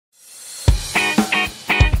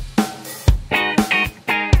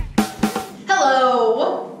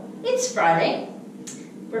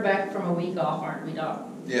We're back from a week off, aren't we, Doc?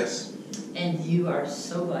 Yes. And you are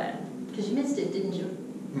so glad. Because you missed it, didn't you?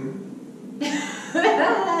 Mm-hmm.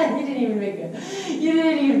 You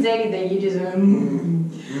didn't even say anything. You just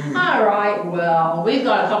All right, well, we've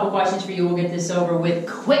got a couple questions for you. We'll get this over with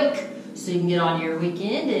quick so you can get on to your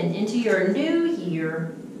weekend and into your new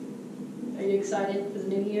year. Are you excited for the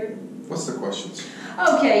new year? What's the questions?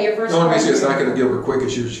 Okay, your first The only question. reason it's not going to get over quick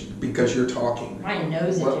is because you're talking. My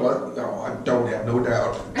nose is What? No, I don't have no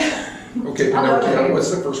doubt. Okay, I'll Pinocchio, know.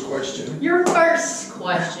 what's the first question? Your first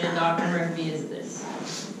question, Dr. Murphy, is this.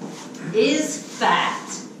 Is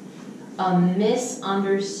fat a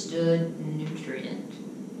misunderstood nutrient?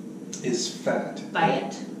 Is fat.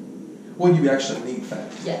 Fat. Well, you actually need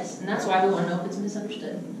fat. Yes, and that's why we want to know if it's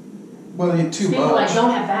misunderstood. Well, you too People much. like,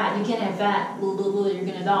 don't have fat. You can't have fat. Blah, blah, blah, you're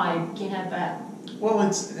going to die. You can't have fat. Well,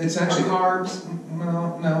 it's actually... Or carbs.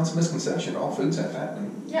 Well, no, it's a misconception. All foods have fat in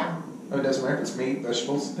them. Yeah. It doesn't matter if it's meat,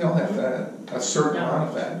 vegetables, they all have fat. A certain amount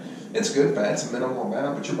of fat. It's good fat, it's a minimal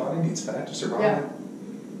amount, but your body needs fat to survive. Yeah.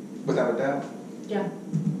 Without a doubt. Yeah.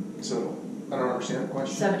 So, I don't understand the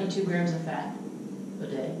question. 72 grams of fat a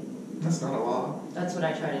day. That's not a lot. That's what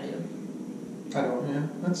I try to do. I don't, yeah,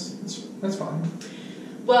 that's fine.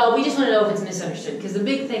 Well, we just want to know if it's misunderstood, because the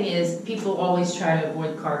big thing is people always try to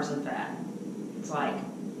avoid carbs and fat. It's like,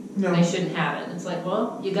 they shouldn't have it. It's like,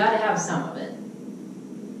 well, you got to have some of it.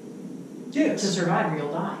 Yes. To survive or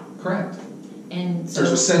you'll die. Correct. And so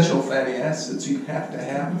there's essential fatty acids. You have to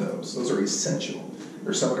have those. Those are essential.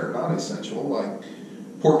 There's some that are not essential, like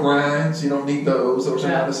pork rinds. You don't need those. Those are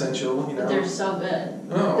not essential. You know. But they're so good.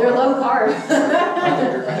 Oh, they're low carb.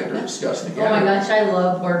 I think they're disgusting. Oh my gosh, I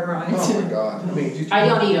love pork rinds. Oh my god. I mean, I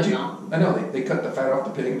don't eat them though. I know they cut the fat off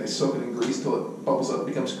the pig and they soak it in grease till it bubbles up and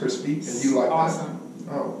becomes crispy, and you like awesome.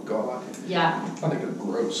 that. Oh god. Yeah. I think they're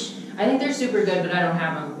gross. I think they're super good, but I don't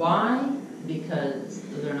have them. Why? Because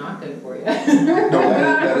they're not good for you. No,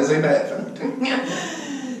 that is a bad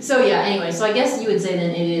fact. So yeah, anyway, so I guess you would say then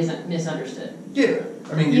it isn't misunderstood. Yeah.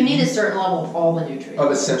 I mean, you need a certain level of all the nutrients. Of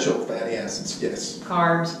essential fatty acids, yes.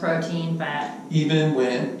 Carbs, protein, fat. Even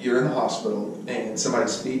when you're in the hospital and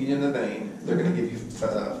somebody's feeding you in the vein, they're going to give you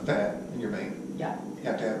fat in your vein. Yeah. You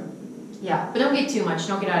have to have it. Yeah, but don't get too much.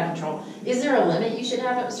 Don't get out of control. Is there a limit you should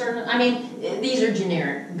have at a certain... I mean, these are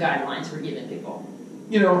generic guidelines we're giving people.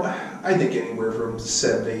 You know, I think anywhere from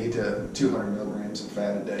 70 to 200 milligrams of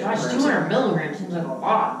fat a day. Gosh, 200 milligrams seems like a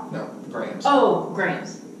lot. No, grams. Oh,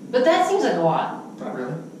 grams. But that seems like a lot. Not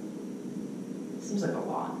really. Seems like a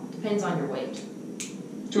lot. Depends on your weight.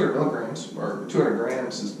 200 milligrams, or 200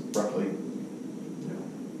 grams is roughly,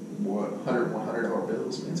 100 $100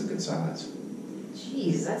 bills. I mean, it's a good size.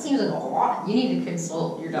 Jeez, that seems like a lot. You need to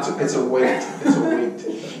consult your doctor. It's a weight. It's a weight.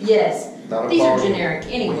 Yes. Not a These are volume. generic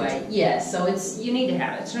anyway. Weight. Yes, so you need to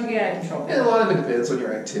have it. So don't get out of control. And a lot of it depends on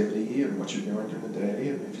your activity and what you're doing during the day,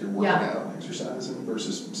 and if you're working out, exercising,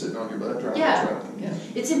 versus sitting on your butt driving a truck. Yeah.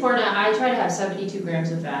 It's important. I try to have 72 grams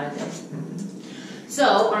of fat a day. Mm-hmm.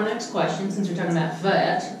 So our next question, since we're talking about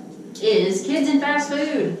fat, is kids and fast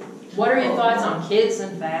food. What are your thoughts on kids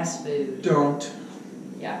and fast food? Don't.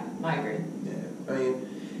 Yeah, I agree. Yeah, I mean,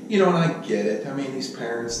 and I get it. I mean, these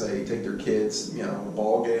parents, they take their kids,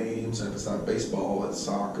 ball games, and if it's not baseball, it's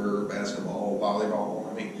soccer, basketball, volleyball.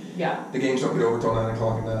 I mean, the games don't get over until 9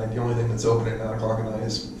 o'clock at night. The only thing that's open at 9 o'clock at night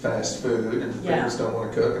is fast food, and parents don't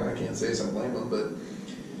want to cook, and I can't say I blame them, but,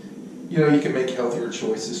 you can make healthier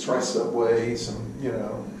choices. Try Subway, some,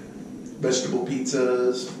 vegetable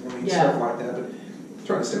pizzas, stuff like that, but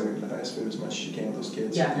try to stay away from the fast food as much as you can with those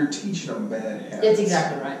kids. Yeah. You're teaching them bad habits. That's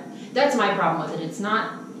exactly right. That's my problem with it. It's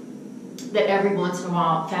not that every once in a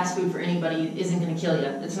while fast food for anybody isn't going to kill you.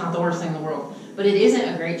 It's not the worst thing in the world. But it isn't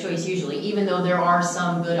a great choice usually, even though there are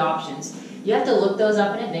some good options. You have to look those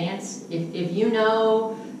up in advance. If you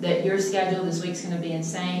know that your schedule this week's going to be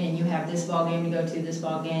insane and you have this ball game to go to, this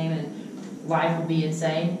ball game, and life will be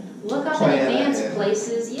insane, look up in advance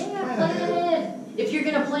places. Yeah, plan ahead. If you're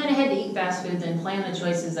going to plan ahead to eat fast food, then plan the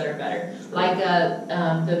choices that are better. Like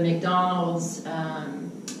the McDonald's,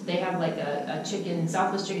 they have like a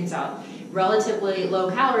Southwest chicken salad. Relatively low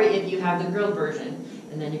calorie if you have the grilled version.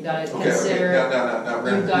 And then you've got to consider,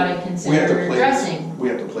 you've got to consider dressing. We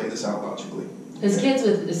have to play this out logically. Because kids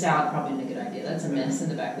with the salad probably a good idea. That's a mess in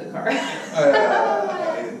the back of the car. You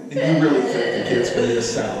really think the kids can eat a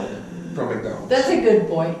salad from McDonald's? That's a good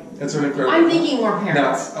point. That's an incredible. I'm thinking more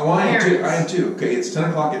parents. Now, I am too. Okay, it's 10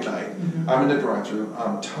 o'clock at night. Mm-hmm. I'm in the drive-thru.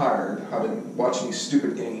 I'm tired. I've been watching these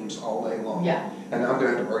stupid games all day long. Yeah. And I'm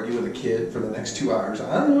going to have to argue with a kid for the next 2 hours.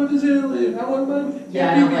 I don't know what to do. I want my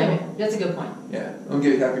Yeah, I don't blame you. That's a good point. Yeah. I'm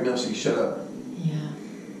getting Happy Meal, so you shut up. Yeah.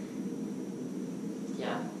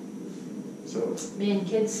 Yeah. So man,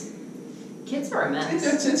 kids are a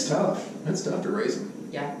mess. It's tough. It's tough to raise them.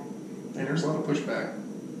 Yeah. And there's a lot of pushback.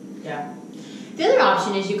 Yeah. The other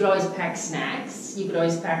option is you could always pack snacks. You could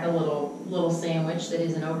always pack a little sandwich that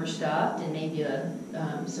isn't overstuffed, and maybe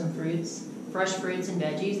some fruits, fresh fruits and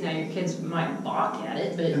veggies. Now your kids might balk at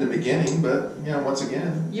it, but in the beginning, but once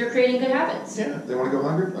again, you're creating good habits. Yeah, if they want to go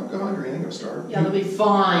hungry, let them go hungry. They ain't gonna starve. Yeah, they'll be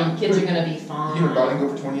fine. Kids are gonna be fine. Human body can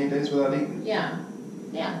go for 28 days without eating. Yeah.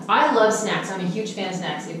 Yeah. I love snacks. I'm a huge fan of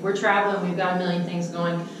snacks. If we're traveling, we've got a million things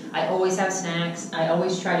going. I always have snacks. I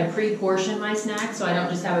always try to pre-portion my snacks so I don't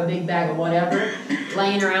just have a big bag of whatever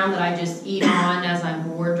laying around that I just eat on as I'm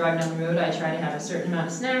bored driving down the road. I try to have a certain amount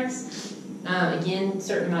of snacks. Again,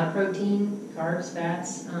 certain amount of protein, carbs,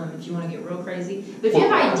 fats, if you want to get real crazy. But if you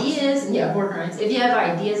have ideas, pork rinds. If you have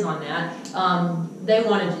ideas on that, they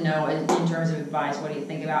wanted to know in terms of advice, what do you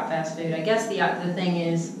think about fast food? I guess the thing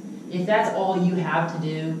is, if that's all you have to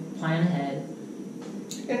do, plan ahead.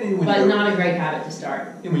 But not a great habit to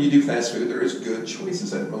start. And when you do fast food, there is good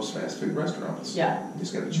choices at most fast food restaurants. Yeah. You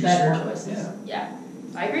just got to choose better smart. choices. Yeah.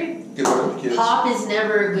 I agree. Good luck with the kids. Pop is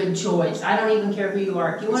never a good choice. I don't even care who you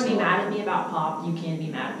are. If you want to be mad at me about pop, you can be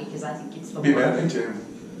mad at me because I think it's the worst. Be mad at me too.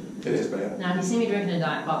 It is bad. Now, if you see me drinking a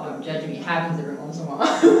Diet Pop, don't judge me. It happens every once in a while.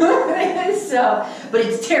 But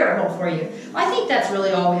it's terrible for you. I think that's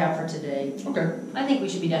really all we have for today. Okay. I think we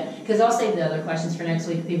should be done. Because I'll save the other questions for next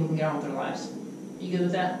week. People can get on with their lives. You good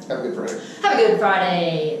with that? Have a good Friday. Have a good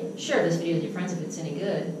Friday. Share this video with your friends if it's any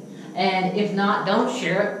good. And if not, don't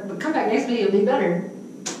share it. But come back next video, it'll be better.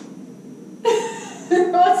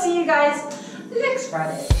 We'll see you guys next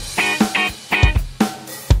Friday.